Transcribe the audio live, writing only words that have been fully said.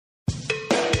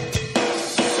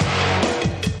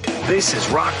This is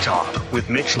Rock Talk with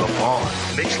Mitch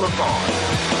LaFon. Mitch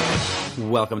LaFon.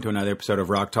 Welcome to another episode of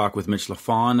Rock Talk with Mitch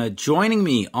LaFon. Joining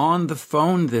me on the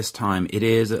phone this time, it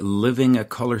is living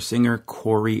color singer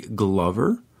Corey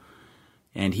Glover.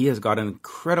 And he has got an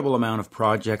incredible amount of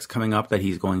projects coming up that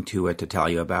he's going to tell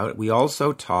you about. We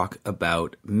also talk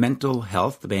about mental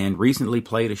health. The band recently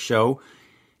played a show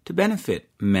to benefit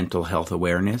mental health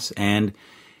awareness. And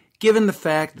given the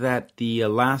fact that the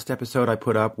last episode I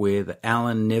put up with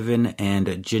Alan Niven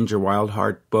and Ginger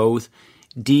Wildheart, both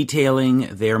detailing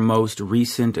their most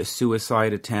recent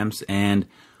suicide attempts and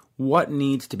what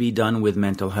needs to be done with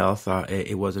mental health,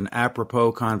 it was an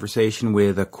apropos conversation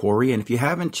with Corey. And if you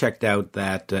haven't checked out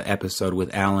that episode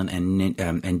with Alan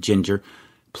and Ginger,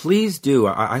 please do.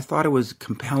 I thought it was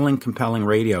compelling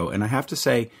radio. And I have to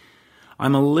say,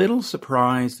 I'm a little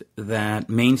surprised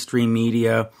that mainstream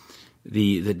media,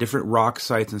 the different rock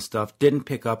sites and stuff, didn't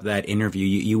pick up that interview.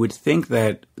 You would think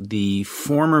that the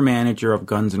former manager of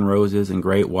Guns N' Roses and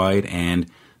Great White and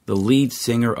the lead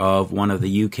singer of one of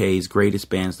the UK's greatest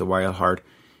bands, the Wildheart,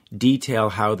 detail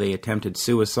how they attempted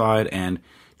suicide and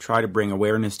try to bring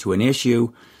awareness to an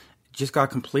issue, just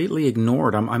got completely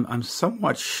ignored. I'm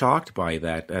somewhat shocked by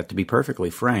that, to be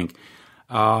perfectly frank.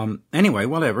 Anyway,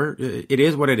 whatever. It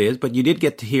is what it is, but you did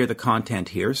get to hear the content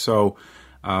here, so,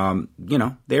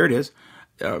 there it is.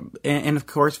 And of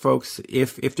course, folks,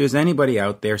 if there's anybody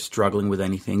out there struggling with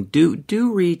anything,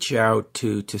 do reach out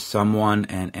to someone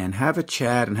and have a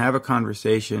chat and have a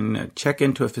conversation, check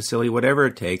into a facility, whatever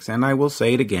it takes. And I will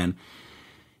say it again,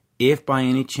 if by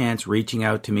any chance reaching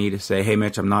out to me to say, hey,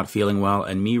 Mitch, I'm not feeling well,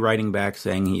 and me writing back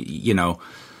saying,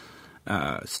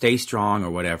 stay strong or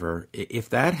whatever, if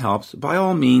that helps, by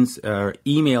all means,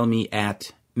 email me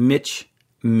at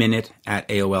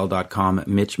mitchminute@aol.com,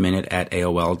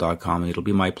 mitchminute@aol.com. It'll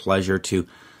be my pleasure to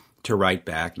write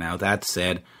back. Now, that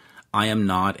said, I am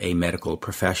not a medical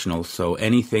professional, so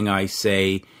anything I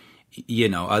say,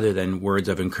 other than words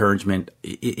of encouragement,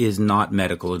 is not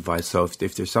medical advice. So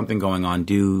if there's something going on,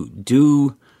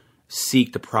 do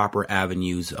seek the proper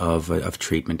avenues of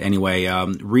treatment. Anyway,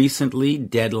 recently,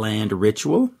 Deadland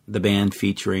Ritual, the band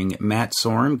featuring Matt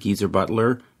Sorum, Geezer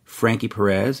Butler, Frankie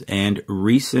Perez, and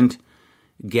recent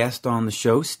guest on the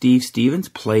show, Steve Stevens,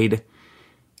 played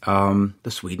the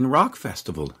Sweden Rock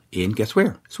Festival in, guess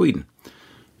where? Sweden.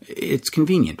 It's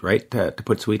convenient, right, to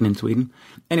put Sweden in Sweden?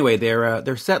 Anyway,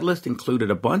 their set list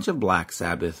included a bunch of Black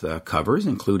Sabbath covers,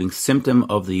 including Symptom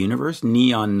of the Universe,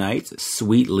 Neon Nights,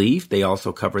 Sweet Leaf. They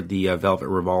also covered the Velvet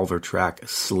Revolver track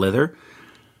Slither,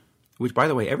 which, by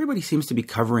the way, everybody seems to be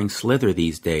covering Slither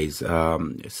these days.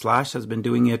 Slash has been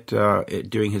doing it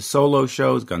during his solo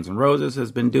shows. Guns N' Roses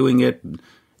has been doing it.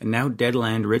 And now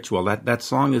Deadland Ritual. That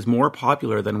song is more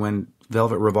popular than when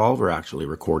Velvet Revolver actually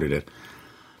recorded it.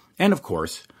 And, of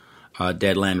course,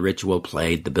 Deadland Ritual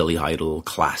played the Billy Idol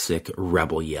classic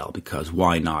Rebel Yell, because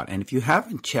why not? And if you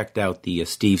haven't checked out the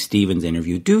Steve Stevens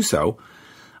interview, do so.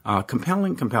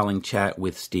 Compelling chat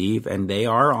with Steve, and they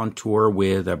are on tour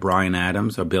with Bryan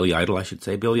Adams, or Billy Idol, I should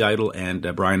say. Billy Idol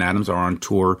and Bryan Adams are on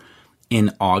tour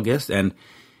in August, and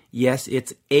yes,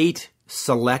 it's 8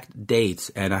 select dates,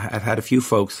 and I've had a few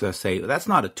folks say, that's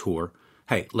not a tour.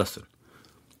 Hey, listen,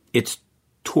 it's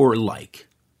tour-like.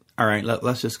 All right,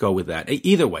 let's just go with that.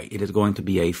 Either way, it is going to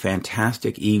be a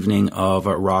fantastic evening of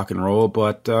rock and roll,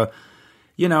 but,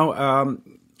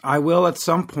 I will at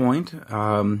some point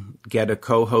get a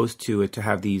co-host to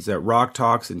have these rock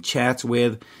talks and chats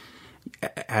with.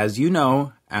 As you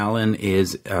know, Alan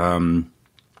is,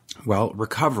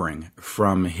 recovering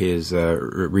from his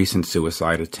recent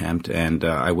suicide attempt, and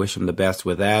I wish him the best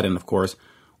with that. And, of course,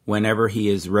 whenever he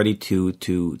is ready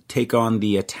to take on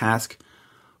the task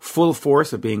full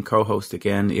force of being co-host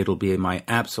again, it'll be my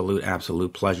absolute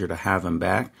pleasure to have him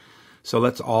back. So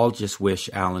let's all just wish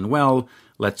Alan well.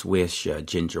 Let's wish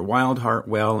Ginger Wildheart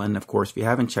well. And, of course, if you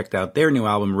haven't checked out their new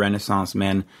album, Renaissance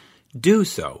Men, do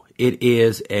so. It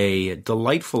is a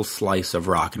delightful slice of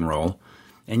rock and roll.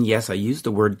 And, yes, I used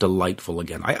the word delightful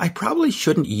again. I probably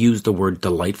shouldn't use the word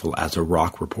delightful as a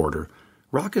rock reporter.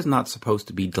 Rock is not supposed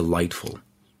to be delightful,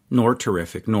 nor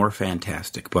terrific, nor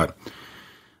fantastic. But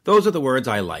those are the words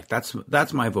I like. That's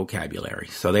my vocabulary.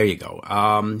 So there you go.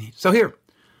 So here,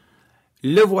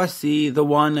 le voici, the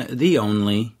one, the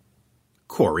only,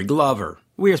 Corey Glover.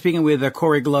 We are speaking with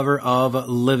Corey Glover of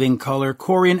Living Color.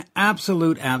 Corey, an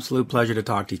absolute pleasure to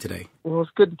talk to you today. Well,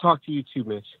 it's good to talk to you too,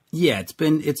 Mitch. Yeah, it's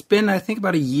been I think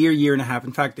about a year and a half.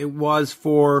 In fact, it was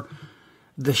for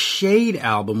the Shade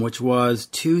album, which was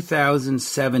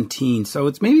 2017. So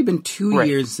it's maybe been 2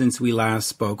 years since we last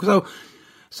spoke.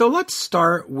 So let's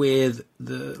start with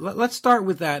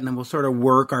that, and then we'll sort of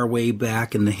work our way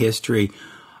back in the history.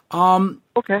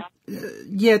 Okay.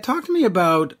 Yeah, talk to me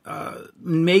about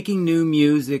making new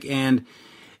music. And,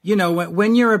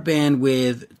 when you're a band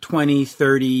with 20,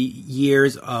 30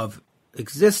 years of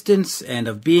existence and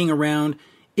of being around,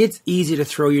 it's easy to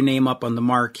throw your name up on the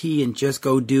marquee and just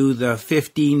go do the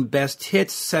 15 best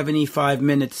hits,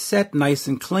 75-minute set, nice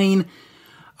and clean.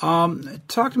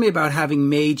 Talk to me about having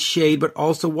made Shade, but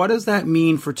also what does that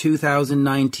mean for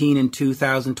 2019 and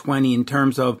 2020 in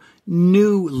terms of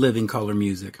new Living Color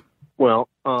music? Well,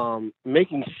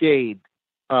 making Shade,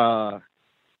 the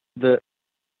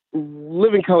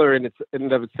Living Color in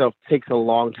and of itself takes a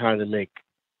long time to make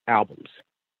albums.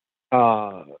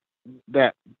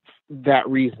 That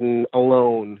reason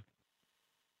alone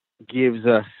gives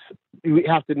us, we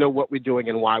have to know what we're doing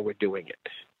and why we're doing it,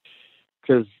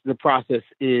 because the process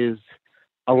is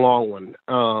a long one.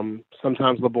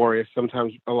 Sometimes laborious,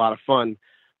 sometimes a lot of fun,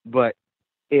 but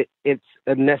it's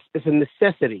a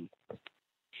necessity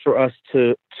for us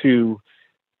to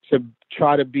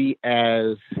try to be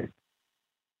as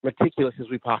meticulous as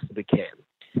we possibly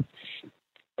can.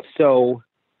 So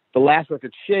the last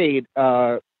record, Shade,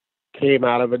 came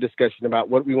out of a discussion about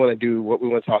what we want to do, what we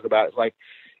want to talk about. It's like,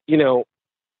 the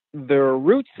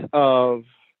roots of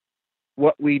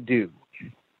what we do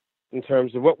in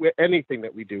terms of anything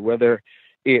that we do, whether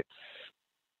it's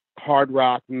hard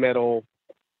rock, metal,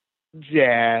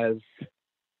 jazz,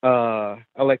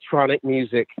 electronic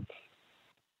music,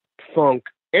 funk,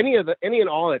 any and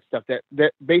all that stuff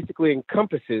that basically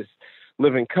encompasses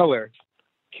Living Color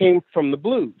came from the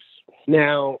blues.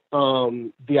 Now,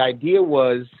 the idea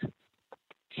was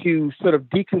to sort of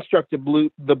deconstruct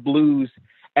the blues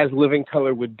as Living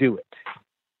Color would do it,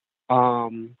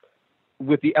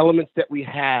 with the elements that we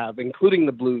have, including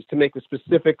the blues, to make a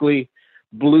specifically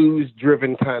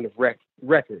blues-driven kind of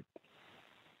record.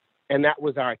 And that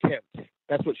was our attempt.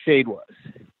 That's what Shade was.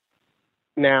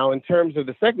 Now, in terms of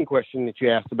the second question that you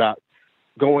asked about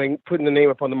putting the name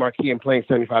up on the marquee and playing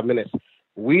 75 minutes,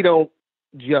 we don't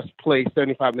just play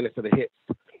 75 minutes of the hits.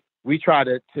 We try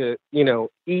to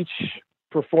each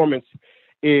performance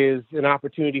is an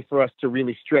opportunity for us to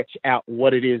really stretch out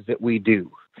what it is that we do,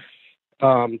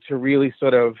 to really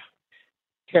sort of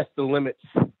test the limits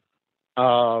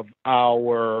of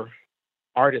our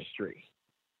artistry.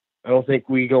 I don't think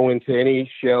we go into any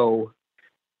show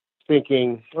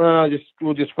thinking,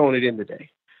 we'll just phone it in today.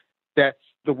 That's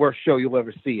the worst show you'll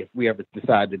ever see if we ever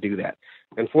decide to do that.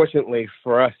 Unfortunately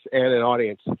for us and an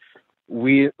audience,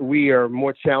 we are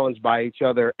more challenged by each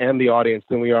other and the audience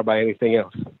than we are by anything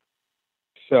else.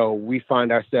 So we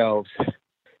find ourselves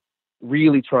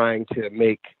really trying to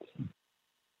make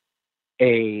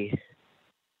a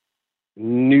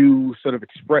new sort of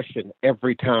expression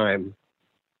every time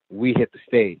we hit the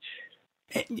stage.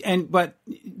 But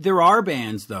there are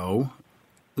bands, though,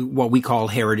 what we call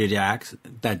heritage acts,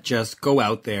 that just go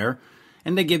out there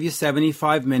and they give you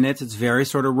 75 minutes. It's very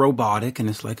sort of robotic, and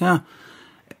it's like,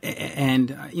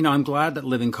 And, I'm glad that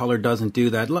Living Color doesn't do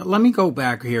that. Let me go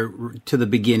back here to the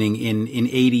beginning in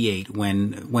 88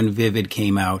 when Vivid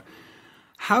came out.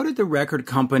 How did the record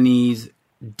companies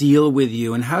deal with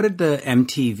you, and how did the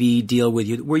MTV deal with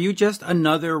you? Were you just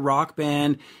another rock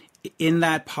band in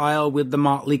that pile with the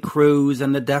Motley Crues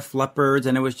and the Def Leppards,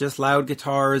 and it was just loud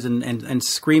guitars and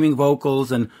screaming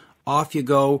vocals and off you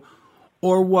go?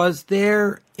 Or was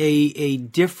there a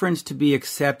difference to be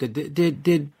accepted?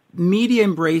 Did media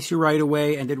embrace you right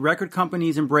away, and did record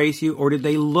companies embrace you, or did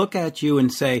they look at you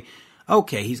and say,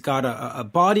 okay, he's got a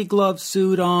body glove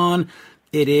suit on,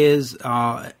 it is,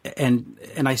 and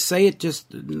I say it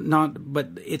just not, but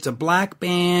it's a black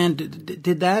band.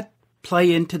 Did that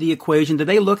play into the equation? Did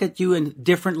they look at you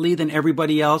differently than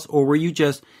everybody else, or were you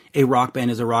just a rock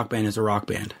band is a rock band is a rock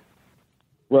band?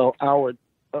 Well,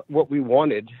 what we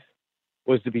wanted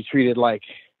was to be treated like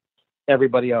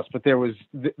everybody else, but there was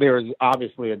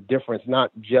obviously a difference,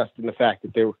 not just in the fact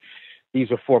that these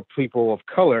were four people of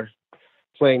color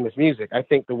playing this music. I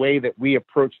think the way that we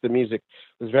approached the music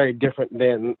was very different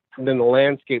than the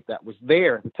landscape that was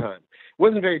there at the time. It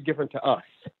wasn't very different to us,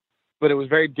 but it was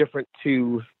very different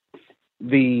to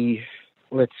the,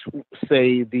 let's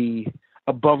say, the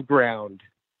above ground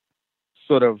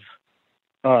sort of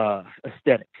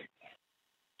aesthetic.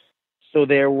 So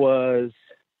there was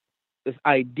this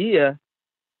idea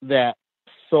that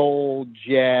soul,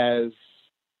 jazz,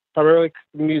 primarily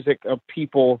music of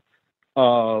people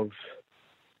of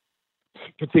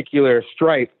particular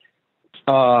stripe,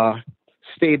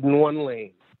 stayed in one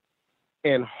lane,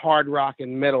 and hard rock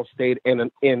and metal stayed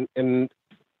in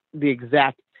the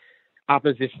exact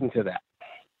opposition to that.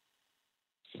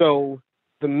 So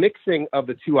the mixing of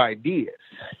the two ideas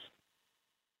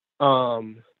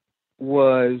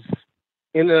was,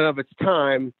 in and of its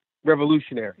time,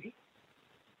 revolutionary.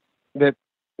 That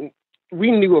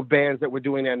we knew of bands that were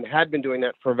doing that and had been doing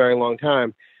that for a very long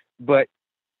time, but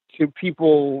to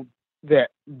people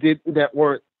that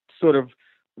weren't sort of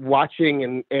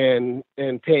watching and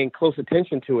paying close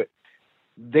attention to it,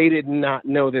 they did not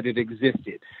know that it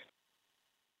existed.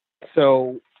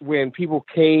 So when people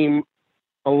came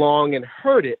along and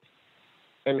heard it,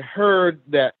 and heard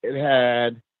that it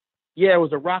had, it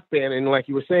was a rock band, and like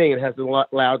you were saying, it has a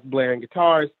lot loud blaring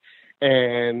guitars,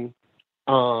 and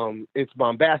it's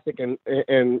bombastic, and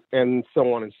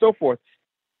so on and so forth.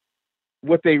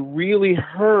 What they really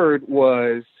heard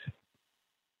was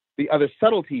the other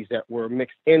subtleties that were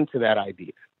mixed into that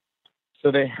idea.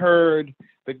 So they heard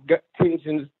the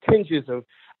tinges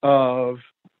of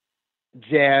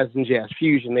jazz and jazz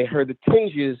fusion. They heard the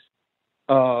tinges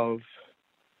of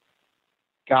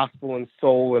gospel and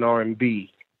soul and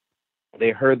R&B.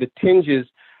 They heard the tinges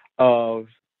of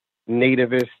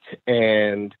nativist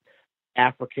and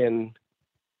African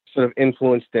sort of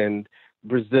influenced and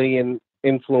Brazilian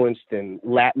influenced and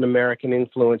Latin American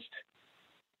influenced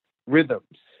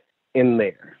rhythms in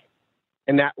there.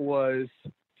 And that was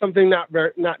something not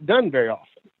done very often.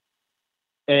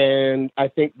 And I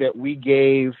think that we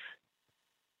gave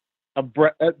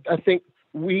I think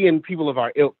we and people of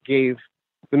our ilk gave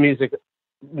the music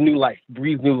new life,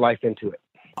 breathed new life into it.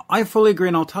 I fully agree,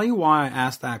 and I'll tell you why I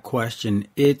asked that question.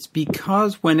 It's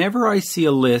because whenever I see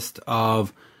a list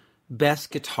of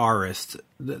best guitarists,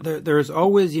 there's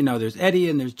always, there's Eddie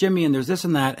and there's Jimmy and there's this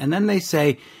and that, and then they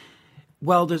say,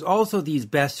 well, there's also these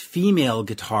best female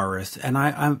guitarists,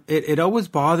 and it always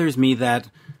bothers me that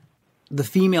the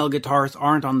female guitarists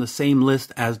aren't on the same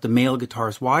list as the male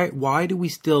guitarists. Why do we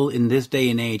still, in this day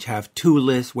and age, have two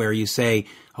lists where you say,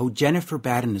 oh, Jennifer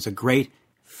Batten is a great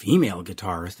female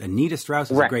guitarist and Nita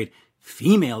Strauss is a great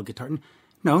female guitarist?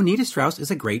 No, Nita Strauss is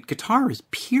a great guitarist,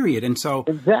 period. And so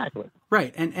exactly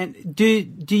right. And do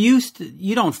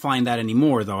you don't find that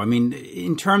anymore, though? I mean,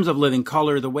 in terms of Living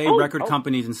Colour, the way record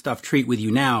companies and stuff treat with you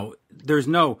now, there's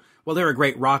no, well, they're a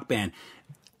great rock band,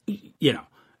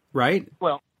 right?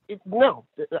 Well, no,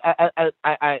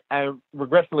 I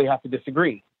regretfully have to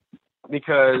disagree,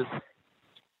 because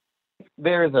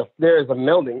there is a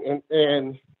melding,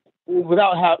 and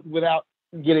without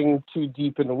getting too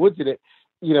deep in the woods in it,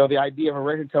 the idea of a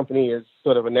record company is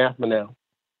sort of anathema now.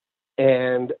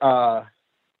 And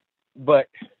but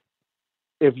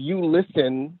if you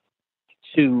listen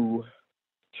to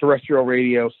terrestrial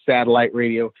radio, satellite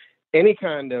radio, any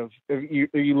kind of, if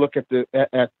you look at the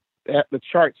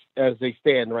charts as they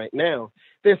stand right now,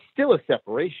 there's still a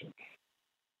separation.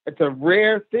 It's a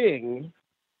rare thing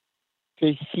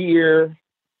to hear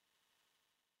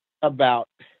about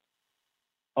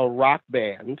a rock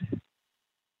band,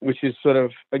 which is sort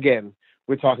of, again,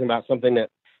 we're talking about something that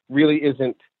really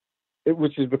isn't,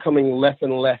 which is becoming less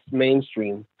and less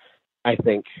mainstream, I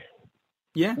think.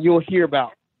 Yeah. You'll hear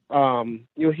about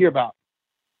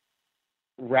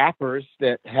rappers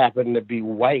that happen to be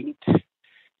white.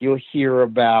 You'll hear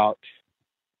about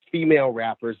female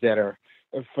rappers that are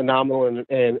phenomenal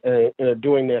and are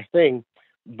doing their thing,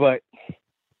 but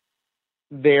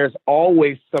there's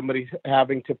always somebody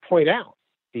having to point out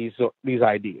these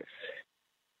ideas.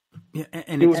 Yeah,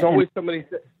 and there was always somebody.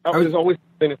 There's always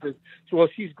something that says, "Well,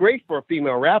 she's great for a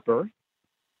female rapper."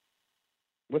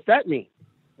 What's that mean?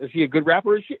 Is she a good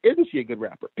rapper? Isn't she a good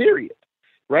rapper? Period.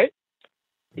 Right?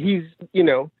 He's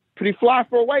pretty fly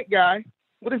for a white guy.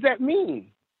 What does that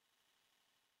mean?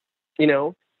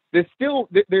 There's still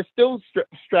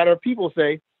strata of people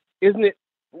say, "Isn't it?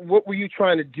 What were you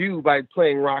trying to do by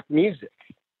playing rock music?"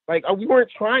 Like, we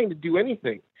weren't trying to do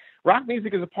anything. Rock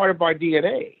music is a part of our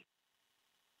DNA.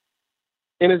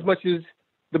 In as much as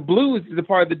the blues is a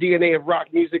part of the DNA of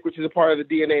rock music, which is a part of the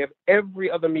DNA of every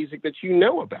other music that you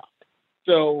know about.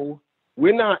 So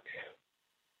we're not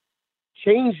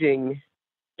changing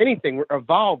anything. We're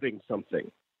evolving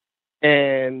something.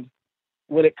 And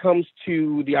when it comes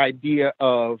to the idea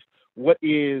of what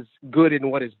is good and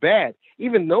what is bad,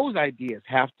 even those ideas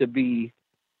have to be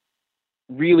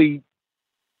really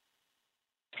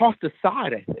tossed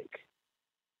aside, I think.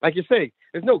 Like you say,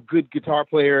 there's no good guitar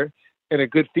player and a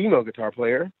good female guitar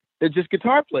player. They're just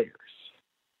guitar players.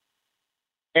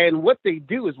 And what they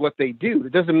do is what they do.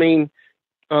 It doesn't mean,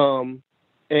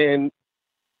 and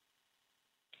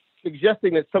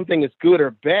suggesting that something is good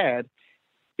or bad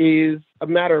is a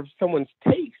matter of someone's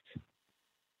taste.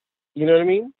 You know what I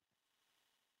mean?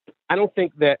 I don't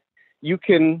think that you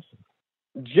can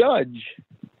judge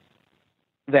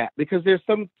that, because there's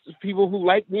some people who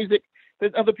like music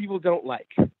that other people don't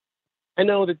like. I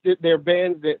know that there are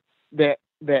bands that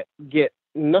that get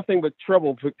nothing but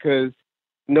trouble because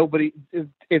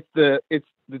it's the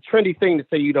trendy thing to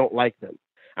say you don't like them.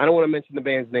 I don't want to mention the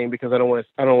band's name because I don't want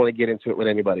to get into it with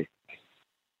anybody.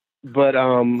 But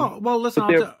well,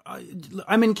 listen,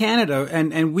 I'm in Canada,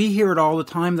 and we hear it all the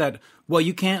time that, well,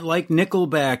 you can't like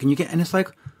Nickelback, and it's like,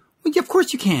 well, yeah, of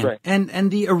course you can. Right.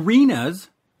 And the arenas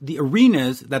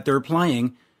that they're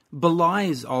playing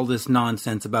belies all this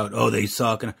nonsense about, oh, they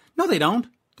suck. And no, they don't.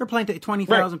 They're playing to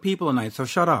 20,000 people a night, so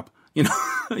shut up. You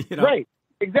know. Right.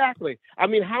 Exactly. I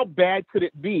mean, how bad could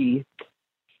it be?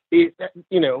 They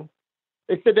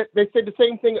said the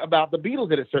same thing about the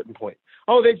Beatles at a certain point.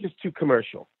 Oh, they're just too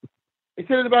commercial.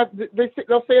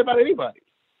 They'll say about anybody.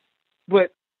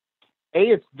 But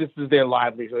A, this is their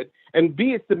livelihood, and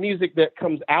B, it's the music that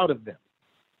comes out of them.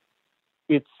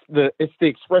 It's the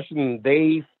expression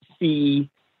they see,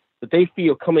 that they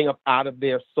feel coming up out of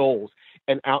their souls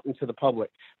and out into the public.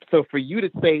 So for you to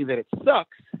say that it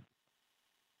sucks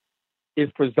is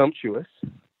presumptuous,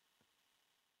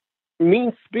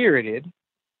 mean-spirited,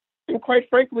 and quite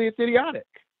frankly, it's idiotic.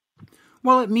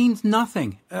 Well, it means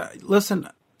nothing. Listen,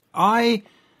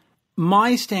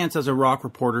 my stance as a rock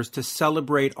reporter is to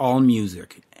celebrate all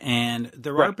music, and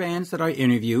there are bands that I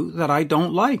interview that I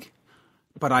don't like,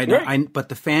 but but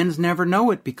the fans never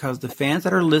know it because the fans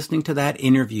that are listening to that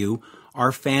interview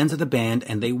are fans of the band,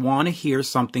 and they want to hear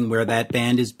something where that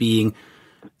band is being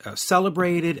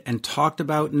celebrated and talked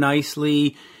about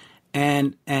nicely,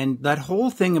 and that whole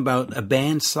thing about a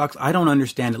band sucks, I don't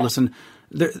understand it. Listen.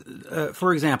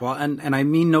 For example, and I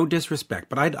mean no disrespect,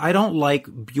 but I don't like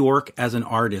Bjork as an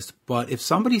artist. But if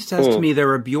somebody says to me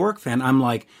they're a Bjork fan, I'm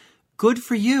like, good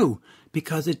for you,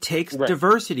 because it takes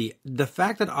diversity. The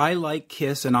fact that I like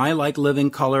Kiss and I like Living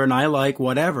Colour and I like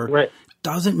whatever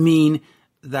doesn't mean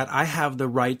that I have the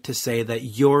right to say that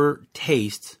your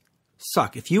tastes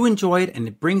suck. If you enjoy it and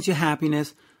it brings you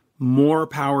happiness, more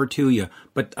power to you.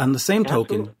 But on the same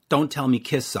token, don't tell me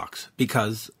Kiss sucks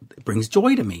because it brings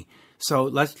joy to me. So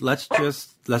let's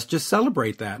just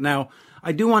celebrate that. Now,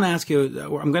 I do want to ask you,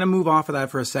 I'm going to move off of that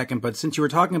for a second, but since you were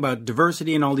talking about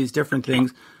diversity and all these different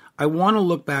things, I want to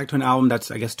look back to an album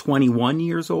that's, I guess, 21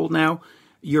 years old now,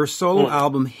 your solo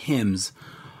album, Hymns.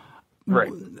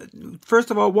 Right.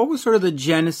 First of all, what was sort of the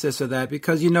genesis of that?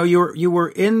 Because, you were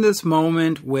in this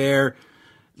moment where,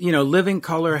 Living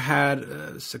Colour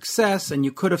had success, and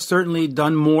you could have certainly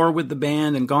done more with the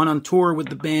band and gone on tour with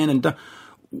the band and done...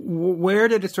 Where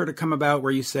did it sort of come about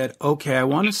where you said, okay, I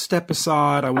want to step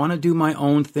aside, I want to do my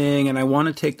own thing, and I want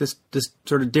to take this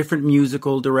sort of different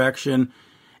musical direction?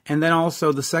 And then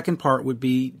also the second part would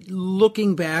be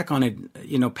looking back on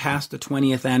it, past the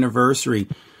 20th anniversary.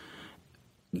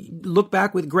 Look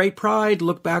back with great pride,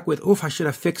 look back with, I should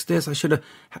have fixed this,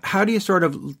 how do you sort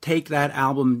of take that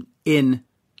album in,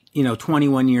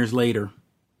 21 years later?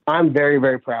 I'm very,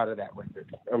 very proud of that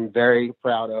record. I'm very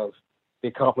proud of the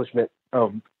accomplishment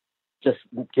of just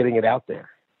getting it out there,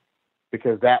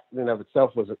 because that in and of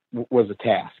itself was a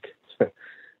task.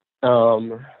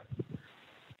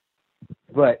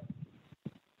 But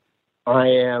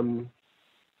I'd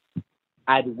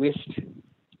wished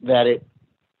that it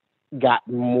got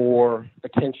more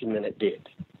attention than it did,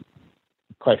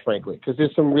 quite frankly, because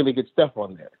there's some really good stuff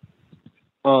on there.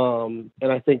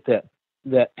 And I think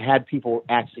that had people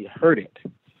actually heard it,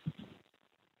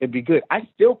 it'd be good. I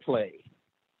still play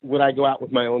when I go out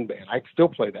with my own band. I still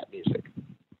play that music,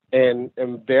 and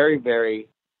am very, very.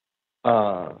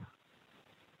 I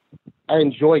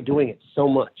enjoy doing it so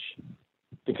much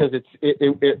because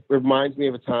it reminds me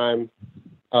of a time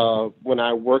when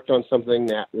I worked on something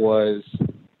that was,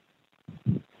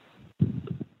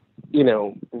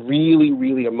 really,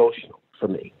 really emotional for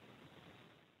me.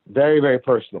 Very, very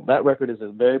personal. That record is a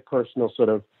very personal sort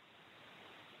of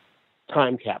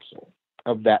time capsule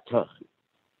of that time.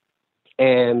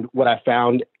 And what I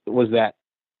found was that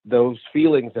those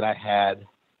feelings that I had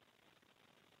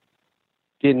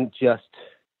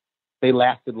they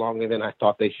lasted longer than I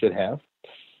thought they should have.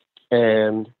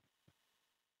 And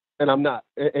I'm not,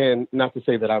 and not to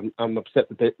say that I'm upset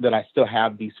that I still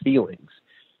have these feelings,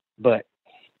 but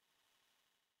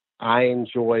I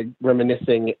enjoy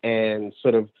reminiscing and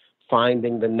sort of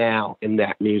finding the now in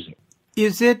that music.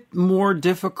 Is it more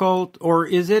difficult, or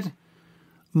is it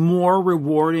more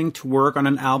rewarding to work on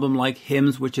an album like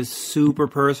Hymns, which is super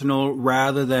personal,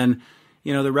 rather than,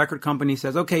 the record company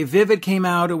says, okay, Vivid came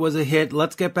out, it was a hit,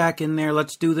 let's get back in there,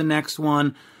 let's do the next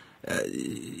one?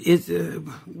 Is a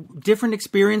different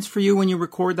experience for you when you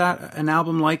record an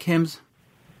album like Hymns?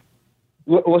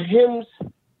 Well, Hymns,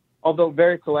 although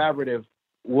very collaborative,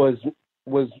 was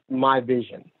my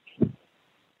vision,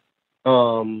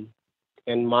 and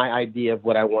my idea of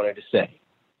what I wanted to say.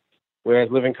 whereas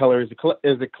Living Color is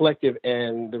a collective,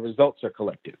 and the results are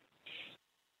collective.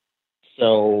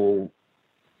 So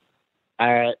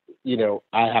I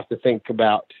have to think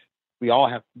about,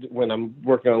 when I'm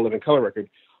working on a Living Color record,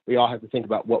 we all have to think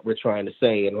about what we're trying to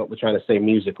say and what we're trying to say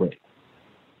musically.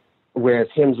 Whereas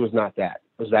Hymns was not that.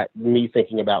 It was that me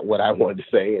thinking about what I wanted to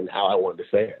say and how I wanted to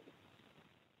say it.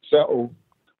 So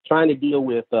trying to deal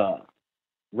with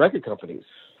record companies.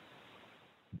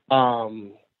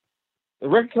 The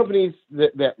record companies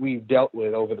that we've dealt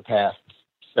with over the past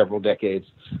several decades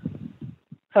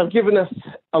have given us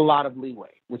a lot of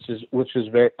leeway, which is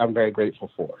I'm very grateful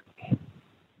for.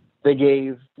 They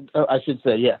gave,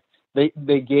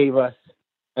 they gave us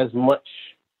as much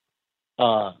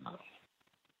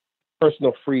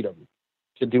personal freedom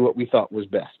to do what we thought was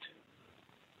best.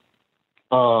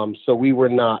 So we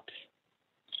weren't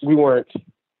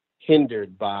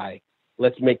hindered by,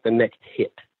 let's make the next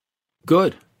hit.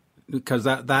 Good, because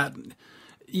that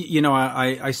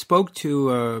I spoke to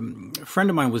a friend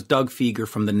of mine was Doug Feger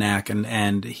from the Knack,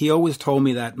 and he always told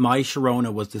me that My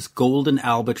Sharona was this golden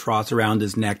albatross around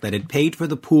his neck that had paid for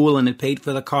the pool and it paid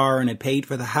for the car and it paid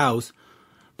for the house.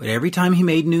 But every time he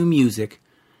made new music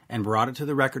and brought it to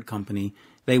the record company,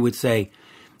 they would say,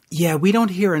 yeah, we don't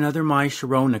hear another My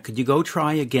Sharona. Could you go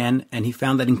try again? And he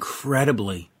found that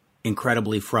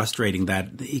incredibly frustrating,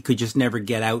 that he could just never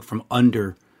get out from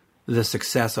under the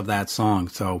success of that song.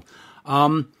 So it's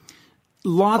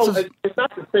not to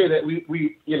say that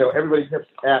we everybody kept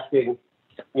asking,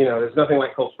 there's nothing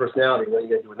like Cult's Personality, when you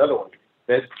going to do another one.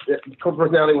 Cult's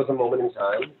Personality was a moment in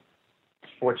time.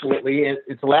 Fortunately,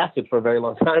 it's lasted for a very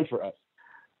long time for us.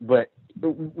 But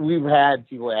we've had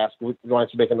people ask, why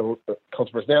don't you make another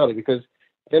Cult's Personality? Because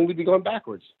then we'd be going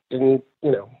backwards. And,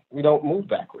 we don't move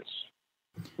backwards.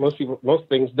 Most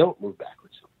things don't move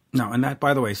backwards. No, and that,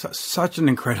 by the way, such an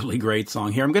incredibly great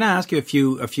song. Here, I'm going to ask you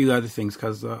a few other things,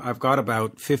 because I've got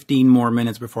about 15 more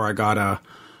minutes before I gotta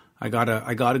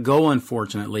go,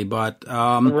 unfortunately. But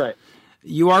right.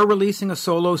 You are releasing a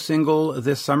solo single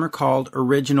this summer called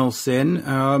Original Sin.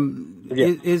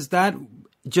 Yeah. Is that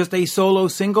just a solo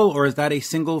single, or is that a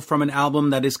single from an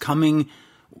album that is coming?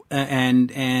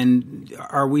 And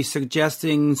are we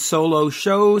suggesting solo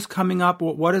shows coming up?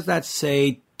 What does that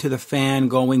say to the fan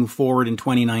going forward in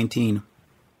 2019?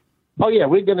 Oh yeah,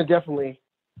 we're going to definitely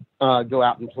go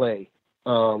out and play.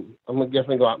 I'm going to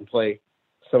definitely go out and play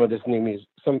some of this new music.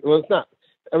 It's not,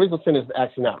 Original Sin is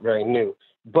actually not very new,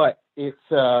 but it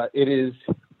is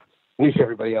new to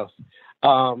everybody else.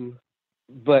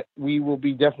 But we will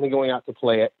be definitely going out to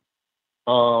play it.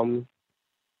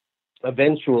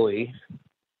 Eventually,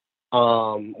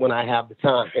 when I have the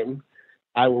time,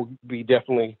 I will be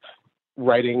definitely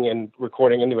writing and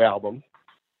recording a new album.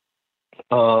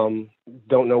 Don't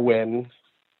know when,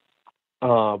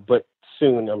 but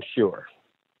soon, I'm sure.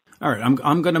 All right,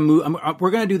 I'm going to move.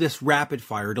 We're going to do this rapid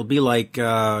fire. It'll be like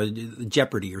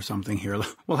Jeopardy or something here.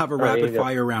 We'll have a rapid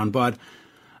fire round. But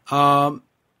on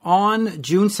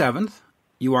June 7th,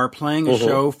 you are playing a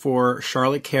show for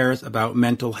Charlotte Cares about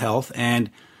mental health, and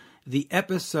the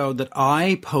episode that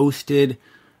I posted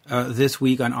this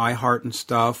week on iHeart and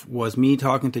stuff was me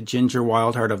talking to Ginger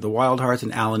Wildheart of the Wildhearts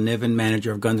and Alan Niven,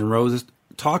 manager of Guns N' Roses,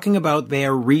 talking about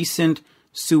their recent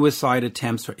suicide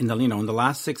attempts. In the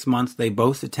last 6 months, they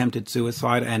both attempted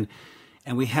suicide, and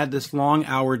we had this long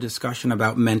hour discussion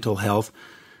about mental health.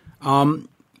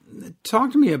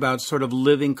 Talk to me about sort of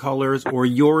Living Colors or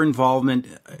your involvement.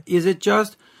 Is it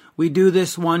just we do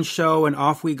this one show and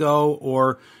off we go,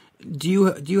 or do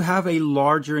you have a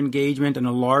larger engagement and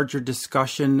a larger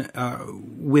discussion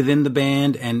within the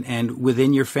band and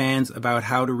within your fans about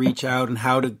how to reach out and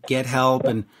how to get help,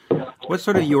 and what's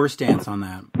sort of your stance on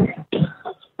that?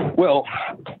 Well,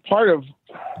 part of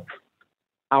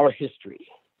our history,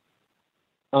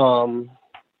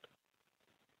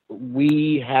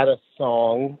 we had a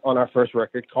song on our first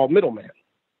record called Middleman.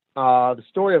 The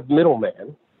story of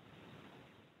Middleman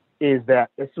is that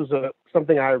this was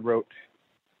something I wrote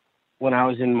when I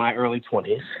was in my early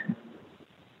 20s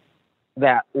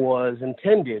that was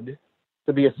intended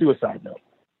to be a suicide note.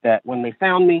 That when they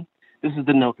found me, this is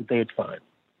the note that they would find.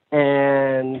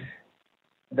 And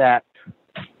that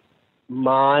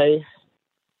my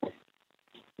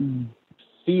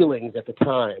feelings at the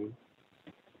time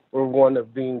were one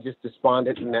of being just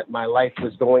despondent, and that my life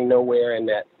was going nowhere, and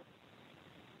that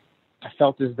I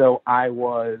felt as though I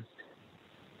was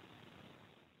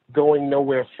going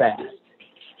nowhere fast,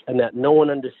 and that no one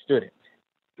understood it.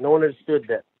 No one understood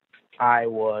that I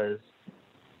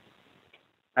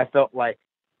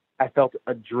felt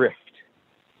adrift,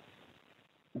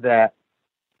 that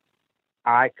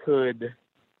I could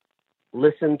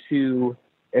listen to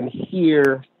and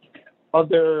hear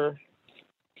other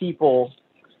people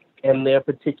and their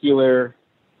particular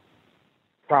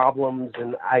problems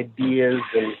and ideas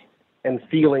and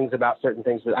feelings about certain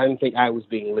things, but I didn't think I was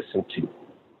being listened to.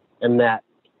 And that,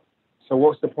 so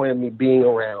what's the point of me being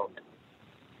around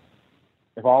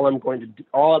if all I'm going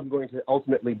to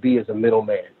ultimately be is a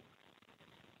middleman?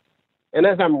 And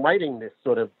as I'm writing this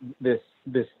sort of this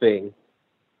thing,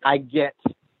 I get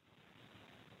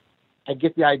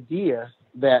the idea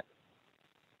that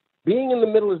being in the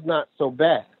middle is not so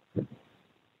bad.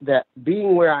 That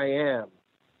being where I am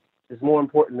is more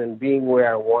important than being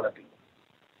where I want to be.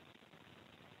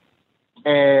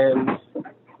 And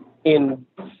in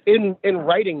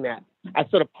writing that, I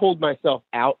sort of pulled myself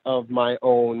out of my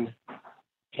own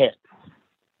head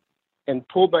and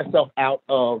pulled myself out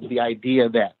of the idea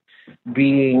that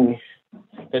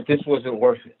this wasn't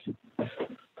worth it.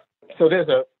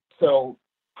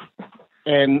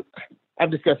 And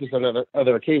I've discussed this on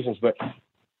other occasions, but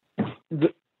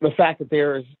the fact that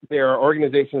there are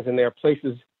organizations and there are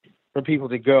places for people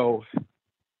to go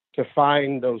to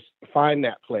find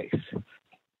that place,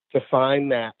 to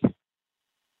find that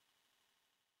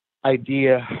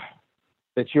idea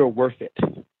that you're worth it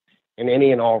in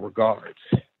any and all regards,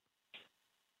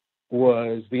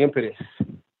 was the impetus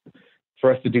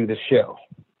for us to do this show.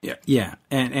 Yeah,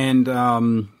 and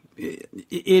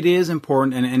it is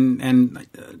important, and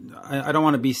I don't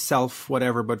want to be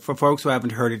whatever, but for folks who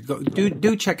haven't heard it,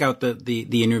 do check out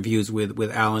the interviews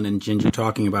with Alan and Ginger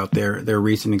talking about their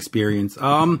recent experience.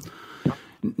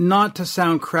 Not to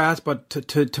sound crass, but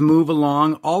to move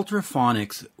along,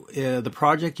 Ultraphonics, the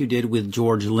project you did with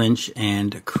George Lynch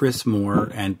and Chris Moore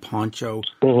and Poncho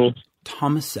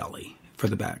Tomaselli for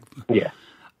the back. Yeah.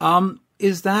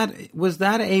 Was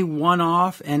that a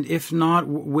one-off? And if not,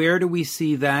 where do we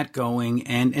see that going?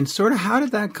 And sort of how did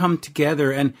that come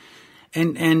together? And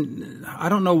I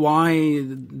don't know why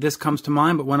this comes to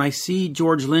mind, but when I see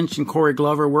George Lynch and Corey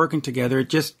Glover working together, it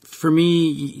just, for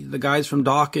me, the guys from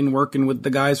Dokken working with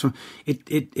the guys from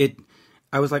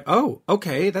I was like, oh,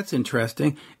 okay, that's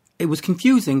interesting. It was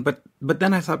confusing, but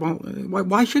then I thought, well,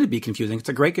 why should it be confusing? It's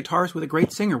a great guitarist with a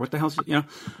great singer. What the hell,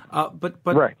 but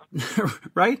right,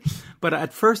 right. But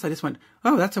at first, I just went,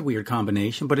 oh, that's a weird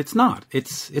combination. But it's not.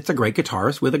 It's a great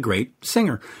guitarist with a great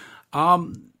singer.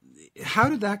 How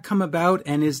did that come about?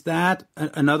 And is that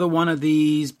another one of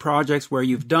these projects where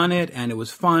you've done it and it was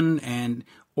fun,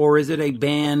 or is it a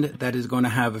band that is going to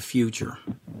have a future?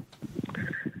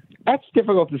 That's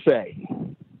difficult to say,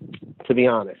 to be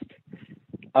honest.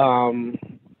 In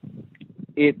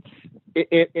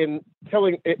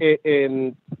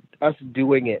us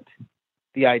doing it,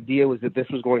 the idea was that this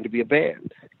was going to be a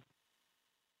band,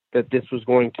 that this was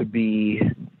going to be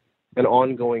an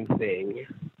ongoing thing,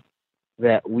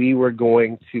 that we were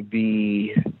going to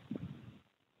be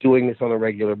doing this on a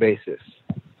regular basis.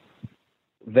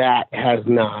 That has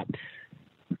not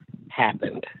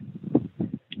happened.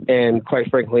 And quite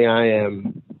frankly, I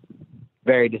am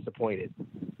very disappointed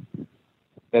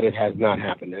that it has not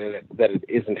happened and that it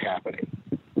isn't happening,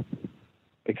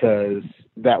 because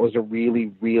that was a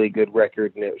really, really good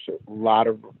record, and it was a lot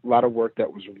of work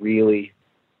that was really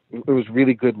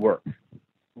good work,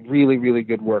 really, really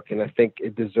good work, and I think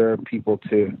it deserved people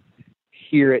to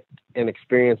hear it and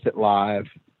experience it live.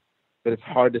 But it's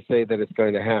hard to say that it's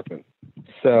going to happen.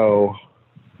 So,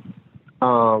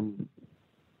 I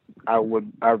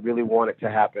really want it to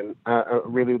happen. I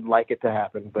really would like it to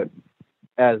happen, but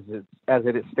as it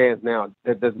stands now,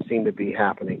 it doesn't seem to be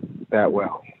happening that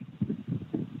well.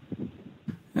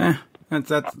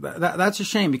 That's a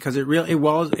shame, because it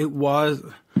was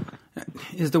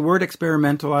is the word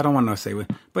experimental? I don't want to say it,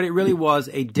 but it really was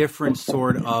a different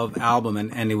sort of album,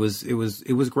 and it was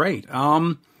great.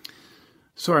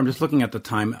 Sorry, I'm just looking at the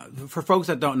time. For folks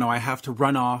that don't know, I have to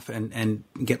run off and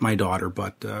get my daughter,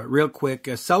 but real quick,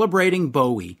 Celebrating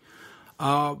Bowie.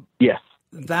 Yes.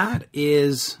 That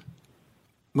is,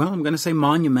 well, I'm going to say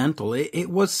monumental. It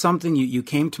was something, you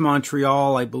came to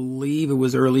Montreal, I believe it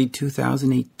was early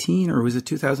 2018, or was it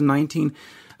 2019?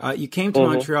 You came to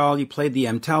Montreal, you played the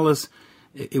MTELUS.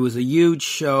 It was a huge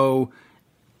show.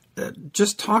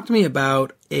 Just talk to me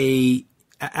about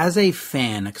as a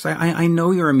fan, because I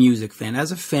know you're a music fan,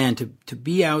 as a fan, to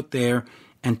be out there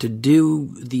and to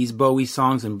do these Bowie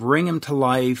songs and bring them to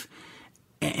life,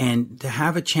 and to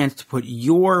have a chance to put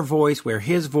your voice where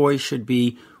his voice should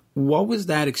be. What was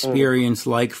that experience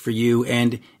like for you?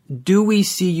 And do we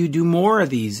see you do more of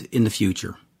these in the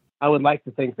future? I would like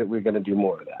to think that we're going to do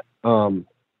more of that.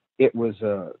 It was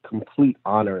a complete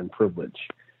honor and privilege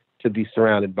to be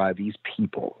surrounded by these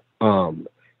people.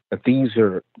 That these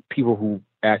are people who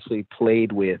actually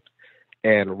played with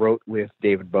and wrote with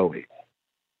David Bowie.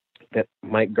 That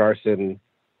Mike Garson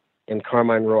and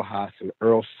Carmine Rojas and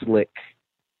Earl Slick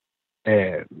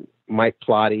and Mike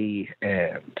Plotty,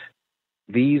 and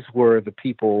these were the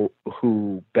people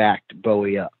who backed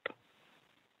Bowie up.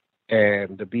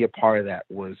 And to be a part of that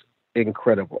was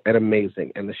incredible and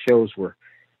amazing. And the shows were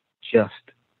just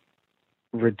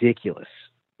ridiculous.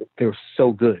 They were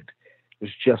so good. It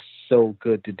was just so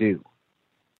good to do.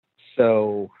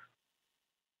 So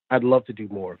I'd love to do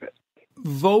more of it.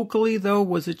 Vocally, though,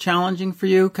 was it challenging for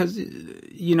you? Because,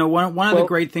 you know, one of the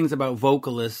great things about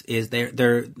vocalists is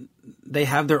they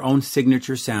have their own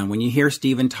signature sound. When you hear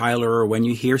Steven Tyler, or when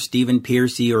you hear Stephen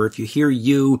Pearcy, or if you hear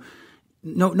you,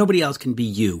 nobody else can be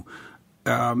you.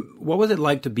 What was it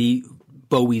like to be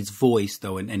Bowie's voice,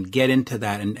 though, and get into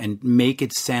that and make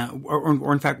it sound,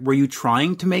 or in fact, were you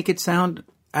trying to make it sound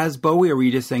as Bowie, or were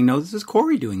you just saying, no, this is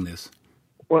Corey doing this?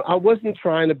 Well, I wasn't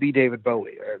trying to be David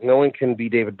Bowie. No one can be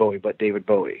David Bowie but David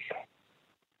Bowie.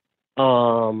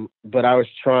 But I was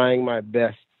trying my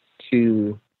best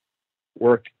to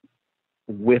work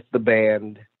with the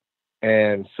band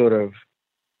and sort of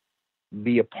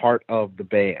be a part of the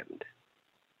band.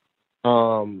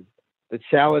 The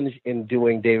challenge in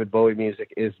doing David Bowie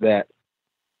music is that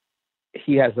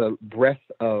he has a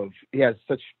he has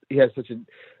such a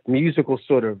musical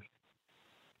sort of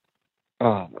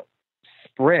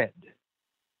spread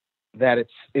that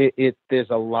there's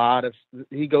a lot of,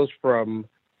 he goes from,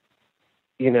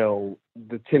 you know,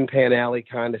 the Tin Pan Alley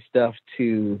kind of stuff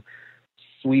to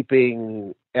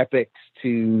sweeping epics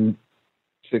to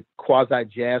quasi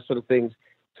jazz sort of things.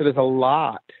 So there's a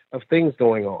lot of things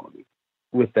going on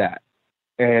with that.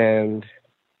 And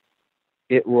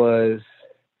the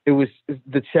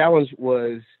challenge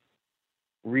was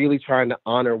really trying to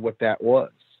honor what that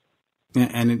was.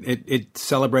 And it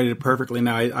celebrated it perfectly.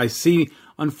 Now I see,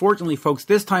 unfortunately, folks,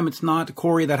 this time it's not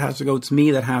Corey that has to go; it's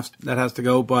me that has to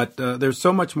go. But there's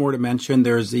so much more to mention.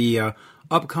 There's the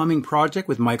upcoming project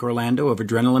with Mike Orlando of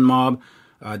Adrenaline Mob,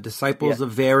 Disciples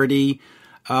of Verity.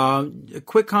 A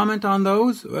quick comment on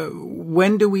those.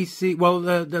 When do we see? Well,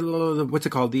 the what's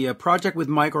it called? The project with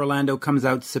Mike Orlando comes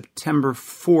out September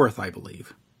 4th, I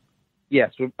believe.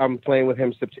 Yes, I'm playing with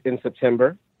him in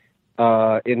September.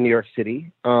 In New York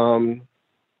City. The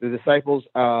Disciples,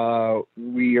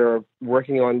 we are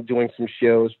working on doing some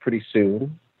shows pretty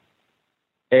soon.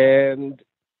 And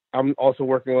I'm also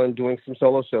working on doing some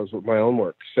solo shows with my own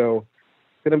work. So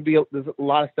it's going to be, there's a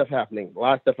lot of stuff happening, a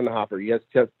lot of stuff in the hopper. You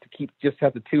just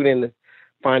have to tune in to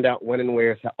find out when and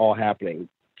where it's all happening.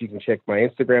 You can check my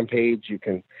Instagram page. You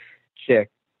can check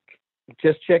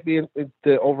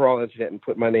the overall internet and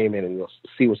put my name in, and you'll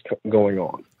see what's going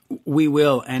on. We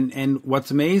will. And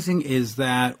what's amazing is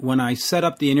that when I set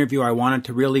up the interview, I wanted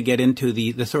to really get into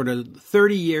the sort of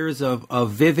 30 years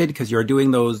of Vivid, because you're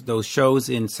doing those shows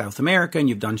in South America and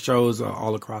you've done shows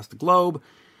all across the globe.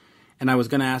 And I was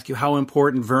going to ask you how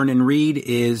important Vernon Reid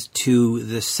is to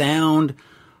the sound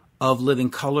of Living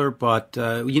Colour. But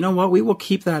you know what? We will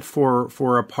keep that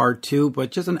for a part two.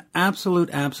 But just an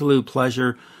absolute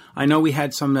pleasure. I know we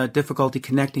had some difficulty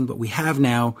connecting, but we have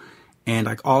now. And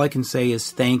all I can say is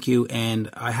thank you.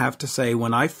 And I have to say,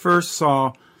 when I first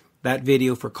saw that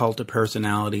video for Cult of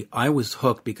Personality, I was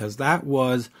hooked, because that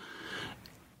was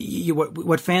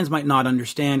what fans might not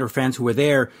understand, or fans who were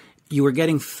there. You were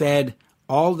getting fed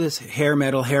all this hair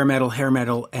metal,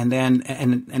 and then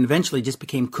and eventually just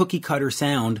became cookie cutter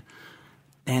sound.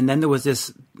 And then there was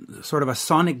this sort of a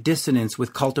sonic dissonance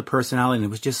with Cult of Personality, and it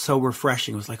was just so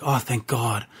refreshing. It was like, oh, thank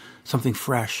God, something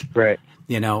fresh. Right.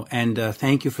 You know, and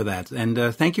thank you for that. And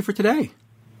thank you for today.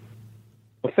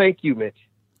 Well, thank you, Mitch.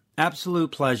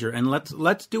 Absolute pleasure. And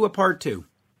let's do a part two.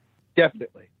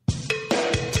 Definitely.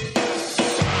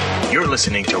 You're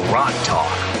listening to Rock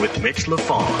Talk with Mitch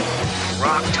LaFon.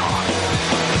 Rock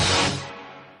Talk.